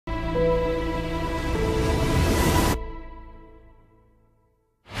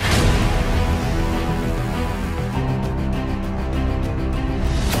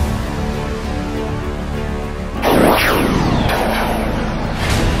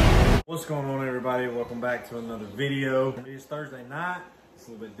What's going on, everybody? Welcome back to another video. It is Thursday night. It's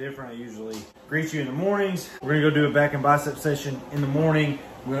a little bit different. I usually greet you in the mornings. We're gonna go do a back and bicep session in the morning.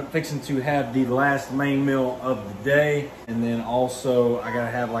 We're fixing to have the last main meal of the day, and then also I gotta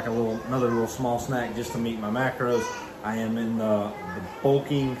have like another little small snack just to meet my macros. I am in the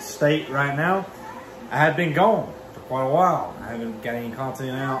bulking state right now. I have been gone for quite a while. I haven't got any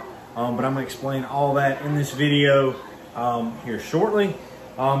content out, but I'm gonna explain all that in this video here shortly.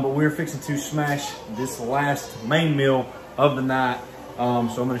 But we're fixing to smash this last main meal of the night. So I'm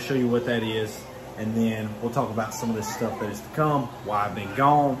gonna show you what that is, and then we'll talk about some of this stuff that is to come, why I've been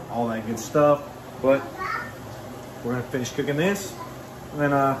gone, all that good stuff. But we're gonna finish cooking this, and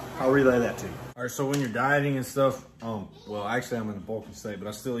then I'll relay that to you. All right, so when you're dieting and stuff, well, actually I'm in the bulking state, but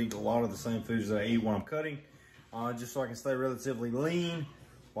I still eat a lot of the same foods that I eat when I'm cutting, just so I can stay relatively lean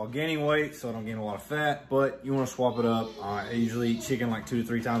while gaining weight, so I don't gain a lot of fat. But you want to swap it up. I usually eat chicken like 2 to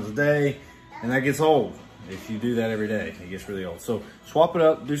 3 times a day, and that gets old. If you do that every day, it gets really old. So swap it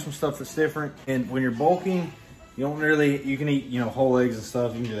up, do some stuff that's different. And when you're bulking, you can eat, whole eggs and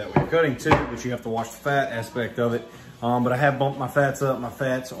stuff. You can do that when you're cutting too, but you have to watch the fat aspect of it. But I have bumped my fats up. My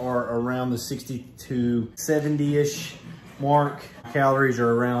fats are around the 60 to 70-ish mark. Calories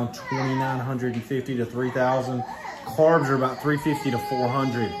are around 2,950 to 3,000. Carbs are about 350 to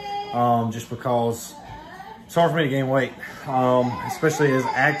 400, just because it's hard for me to gain weight, especially as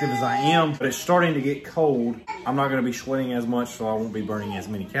active as I am. But it's starting to get cold. I'm not going to be sweating as much, so I won't be burning as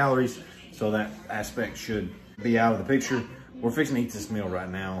many calories. So that aspect should be out of the picture. We're fixing to eat this meal right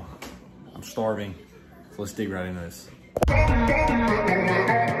now. I'm starving, so let's dig right into this.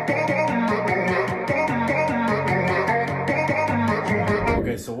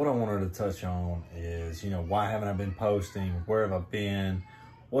 Okay, so what I wanted to touch on is, why haven't I been posting? Where have I been?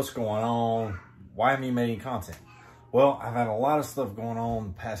 What's going on? Why haven't you made any content? Well, I've had a lot of stuff going on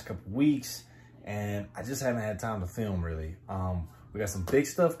the past couple weeks, and I just haven't had time to film, really. We got some big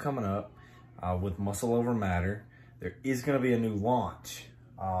stuff coming up with Muscle Over Matter. There is going to be a new launch.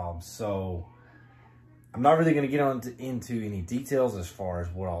 So I'm not really going to get into any details as far as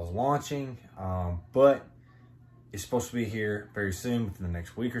what I was launching, but it's supposed to be here very soon, within the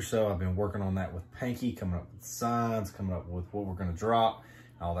next week or so. I've been working on that with Panky, coming up with signs, coming up with what we're going to drop,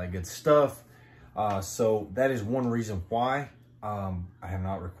 all that good stuff. So that is one reason why I have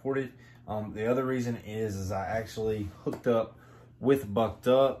not recorded. The other reason is I actually hooked up with Bucked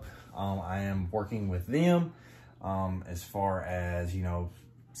Up. I am working with them as far as,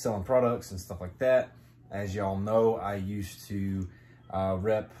 selling products and stuff like that. As y'all know, I used to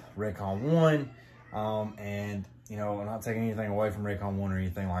rep Redcon 1, and I'm not taking anything away from Redcon 1 or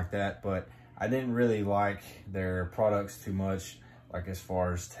anything like that, but I didn't really like their products too much, like as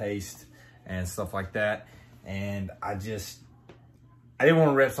far as taste and stuff like that. And I didn't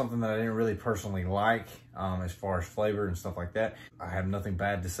want to rep something that I didn't really personally like, as far as flavor and stuff like that. I have nothing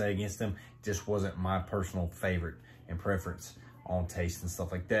bad to say against them. It just wasn't my personal favorite and preference on taste and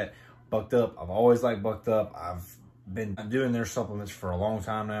stuff like that. Bucked Up, I've always liked Bucked Up. I've been doing their supplements for a long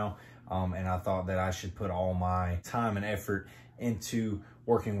time now. And I thought that I should put all my time and effort into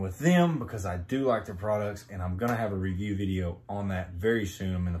working with them because I do like their products, and I'm gonna have a review video on that very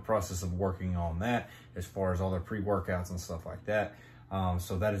soon. I'm in the process of working on that as far as all their pre-workouts and stuff like that.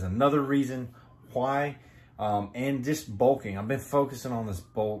 So that is another reason why. And just bulking. I've been focusing on this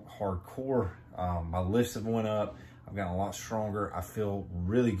bulk hardcore. My lifts have went up. I've gotten a lot stronger. I feel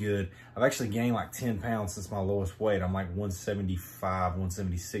really good. I've actually gained like 10 pounds since my lowest weight. I'm like 175,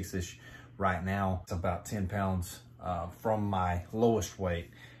 176-ish right now. It's about 10 pounds from my lowest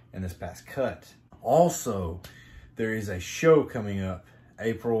weight in this past cut. Also, there is a show coming up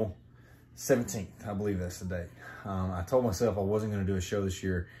April 17th. I believe that's the date. I told myself I wasn't going to do a show this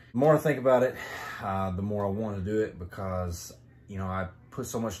year. The more I think about it, the more I want to do it, because, I put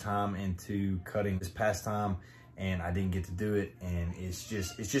so much time into cutting this past time, and I didn't get to do it, and it's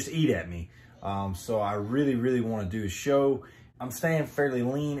just eat at me. So I really, really want to do a show. I'm staying fairly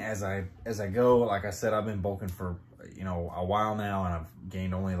lean as I go. Like I said, I've been bulking for, a while now, and I've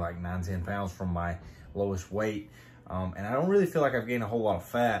gained only like 9-10 pounds from my lowest weight. And I don't really feel like I've gained a whole lot of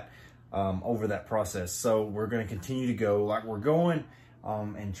fat over that process. So we're going to continue to go like we're going,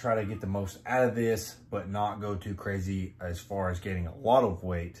 and try to get the most out of this, but not go too crazy as far as gaining a lot of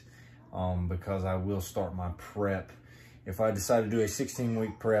weight. Because I will start my prep. If I decide to do a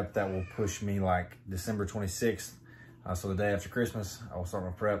 16-week prep, that will push me like December 26th. So the day after Christmas, I will start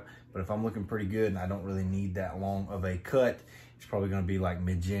my prep. But if I'm looking pretty good and I don't really need that long of a cut, it's probably gonna be like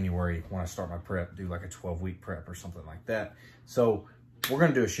mid-January when I start my prep, do like a 12-week prep or something like that. So we're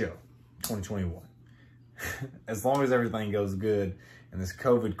gonna do a show, 2021. As long as everything goes good and this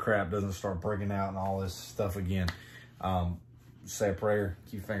COVID crap doesn't start breaking out and all this stuff again. Say a prayer,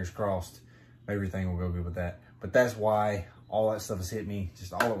 keep your fingers crossed. Everything will go good with that. But that's why all that stuff has hit me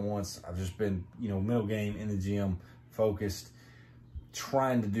just all at once. I've just been, you know, middle game in the gym, focused,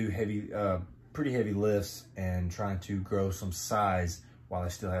 trying to do pretty heavy lifts and trying to grow some size while I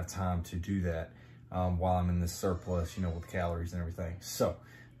still have time to do that while I'm in this surplus, you know, with calories and everything. So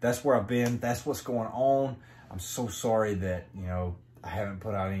that's where I've been. That's what's going on. I'm so sorry that, you know, I haven't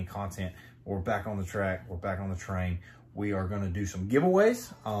put out any content. We're back on the track. We're back on the train. We are going to do some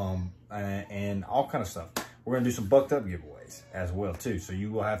giveaways and all kind of stuff. We're going to do some bucked up giveaways as well too. So you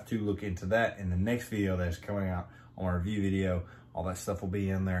will have to look into that in the next video that's coming out on our review video. All that stuff will be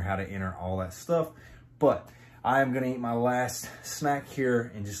in there, how to enter all that stuff. But I am going to eat my last snack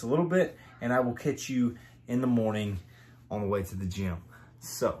here in just a little bit, and I will catch you in the morning on the way to the gym.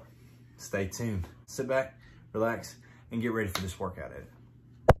 So stay tuned. Sit back, relax, and get ready for this workout edit.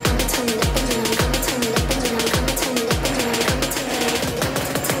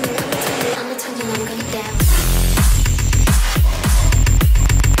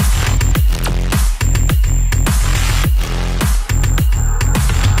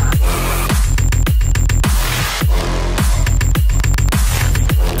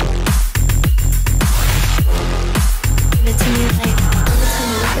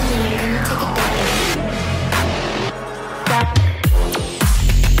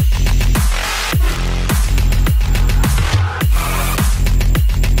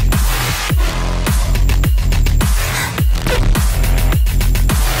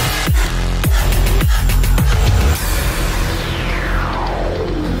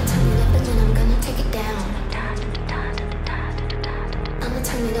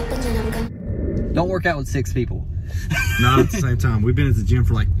 Don't work out with 6 people. Not at the same time. We've been at the gym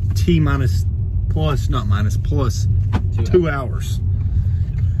for like plus 2 hours.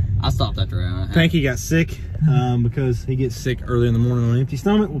 I stopped after an hour. Panky got sick because he gets sick early in the morning on an empty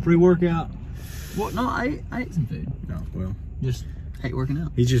stomach with pre-workout. Well, no, I ate some food. No, well, just hate working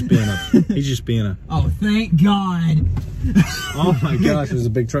out. He's just being a. Oh, thank God. Oh my gosh, there's a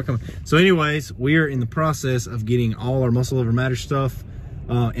big truck coming. So anyways, we are in the process of getting all our muscle over matter stuff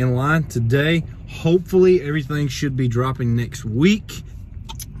in line today. Hopefully everything should be dropping next week.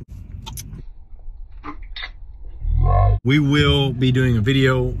 We will be doing a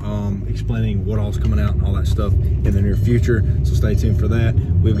video explaining what all's coming out and all that stuff in the near future, so stay tuned for that.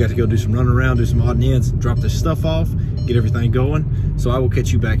 We've got to go do some running around, do some odd and ends, drop this stuff off, get everything going. So I will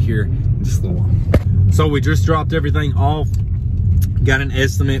catch you back here in just a little while. So we just dropped everything off, got an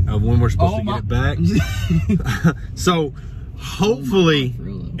estimate of when we're supposed to get it back. So hopefully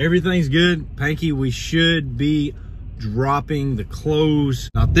everything's good. Panky, we should be dropping the clothes,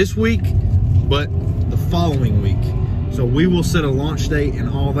 not this week, but the following week. So we will set a launch date and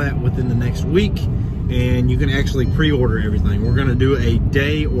all that within the next week, and you can actually pre-order everything. We're gonna do a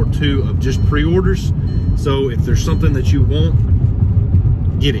day or two of just pre-orders. So if there's something that you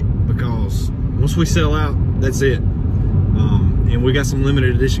want, get it, because once we sell out, that's it. And we got some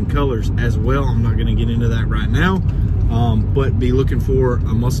limited edition colors as well. I'm not gonna get into that right now, but be looking for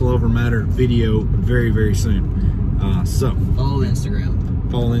a Muscle Over Matter video very, very soon. So follow Instagram.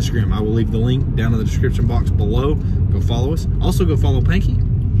 Follow Instagram. I will leave the link down in the description box below. Go follow us. Also go follow Panky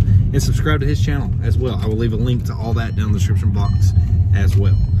and subscribe to his channel as well. I will leave a link to all that down in the description box as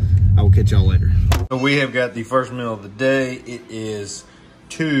well. I will catch y'all later. So we have got the first meal of the day. It is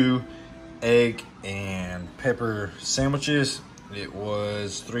 2 egg and pepper sandwiches. It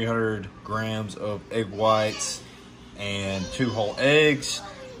was 300 grams of egg whites and 2 whole eggs,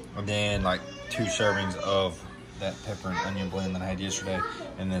 and then like 2 servings of that pepper and onion blend that I had yesterday,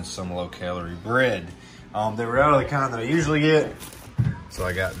 and then some low-calorie bread. They were out of the kind that I usually get, so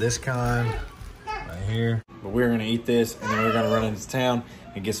I got this kind right here. But we're gonna eat this, and then we're gonna run into town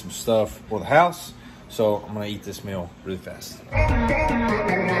and get some stuff for the house. So I'm gonna eat this meal really fast.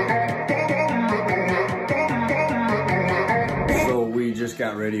 So we just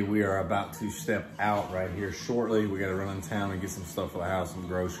got ready. We are about to step out right here shortly. We gotta run in town and get some stuff for the house, some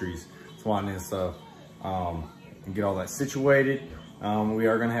groceries, some and stuff. And get all that situated. We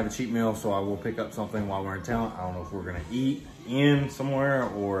are gonna have a cheat meal, so I will pick up something while we're in town. I don't know if we're gonna eat in somewhere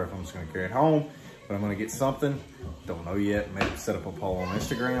or if I'm just gonna carry it home, but I'm gonna get something. Don't know yet. Maybe set up a poll on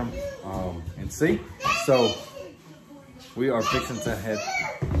Instagram and see. So we are fixing to head,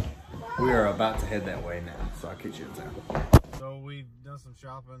 we are about to head that way now. So I'll catch you in town. So we've done some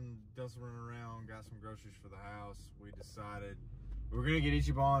shopping, done some running around, got some groceries for the house. We decided we were gonna get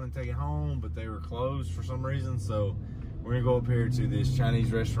Ichiban and take it home, but they were closed for some reason. So we're gonna go up here to this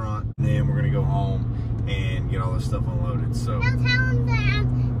Chinese restaurant, and then we're gonna go home and get all this stuff unloaded. So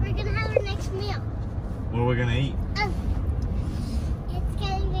What are we gonna eat? It's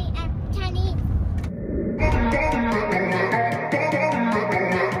gonna be a Chinese.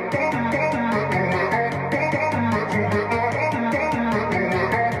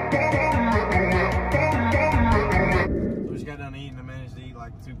 We just got done eating. I managed to eat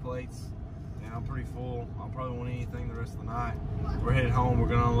like 2 plates, and I'm pretty full. I probably won't eat anything the rest of the night. We're headed home. We're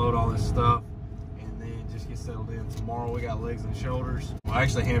gonna unload all this stuff and then just get settled in. Tomorrow we got legs and shoulders. Well,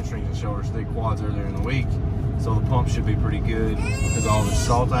 actually hamstrings and shoulders. Did quads earlier in the week, so the pump should be pretty good because all the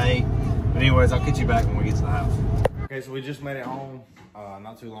salt I ate. But anyways, I'll catch you back when we get to the house. Okay, so we just made it home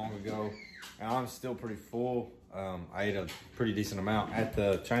not too long ago, and I'm still pretty full. I ate a pretty decent amount at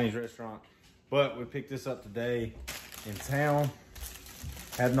the Chinese restaurant, but we picked this up today in town.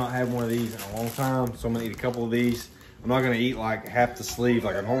 Have not had one of these in a long time, so I'm gonna eat a couple of these. I'm not gonna eat like half the sleeve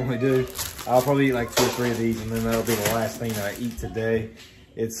like I normally do. I'll probably eat like 2 or 3 of these, and then that'll be the last thing that I eat today.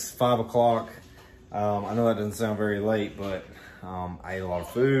 It's 5 o'clock. I know that doesn't sound very late, but I ate a lot of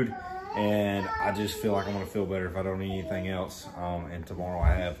food, and I just feel like I'm gonna feel better if I don't eat anything else. And tomorrow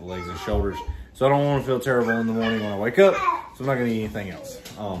I have legs and shoulders, so I don't want to feel terrible in the morning when I wake up, so I'm not gonna eat anything else.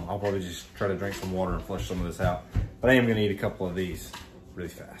 I'll probably just try to drink some water and flush some of this out, but I am gonna eat a couple of these really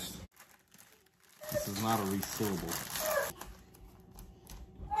fast. This is not a resealable.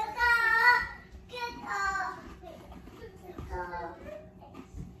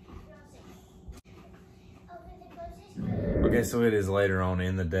 Okay, so it is later on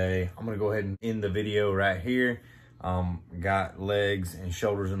in the day. I'm gonna go ahead and end the video right here. Got legs and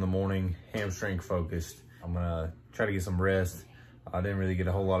shoulders in the morning, hamstring focused. I'm gonna try to get some rest. I didn't really get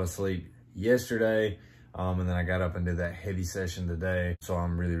a whole lot of sleep yesterday. And then I got up and did that heavy session today. So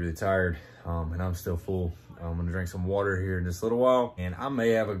I'm really, really tired, and I'm still full. I'm gonna drink some water here in just a little while. And I may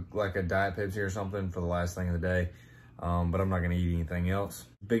have like a Diet Pepsi or something for the last thing of the day. But I'm not gonna eat anything else.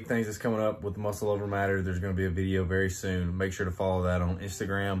 Big things that's coming up with Muscle Over Matter. There's gonna be a video very soon. Make sure to follow that on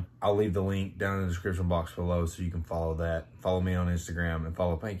Instagram. I'll leave the link down in the description box below so you can follow that. Follow me on Instagram and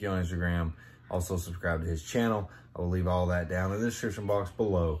follow Pinky on Instagram. Also subscribe to his channel. I will leave all that down in the description box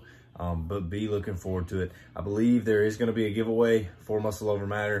below. But be looking forward to it. I believe there is gonna be a giveaway for Muscle Over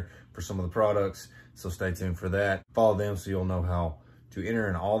Matter for some of the products. So stay tuned for that. Follow them so you'll know how to enter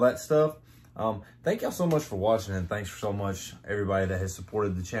and all that stuff. Thank y'all so much for watching, and thanks for so much everybody that has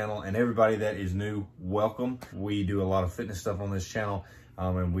supported the channel, and everybody that is new, welcome. We do a lot of fitness stuff on this channel,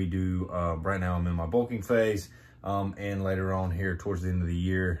 and we do right now I'm in my bulking phase, and later on here towards the end of the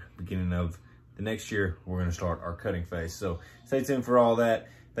year, beginning of the next year, we're going to start our cutting phase. So stay tuned for all that.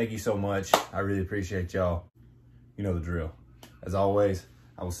 Thank you so much. I really appreciate y'all. You know the drill. As always,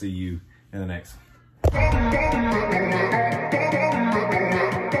 I will see you in the next one.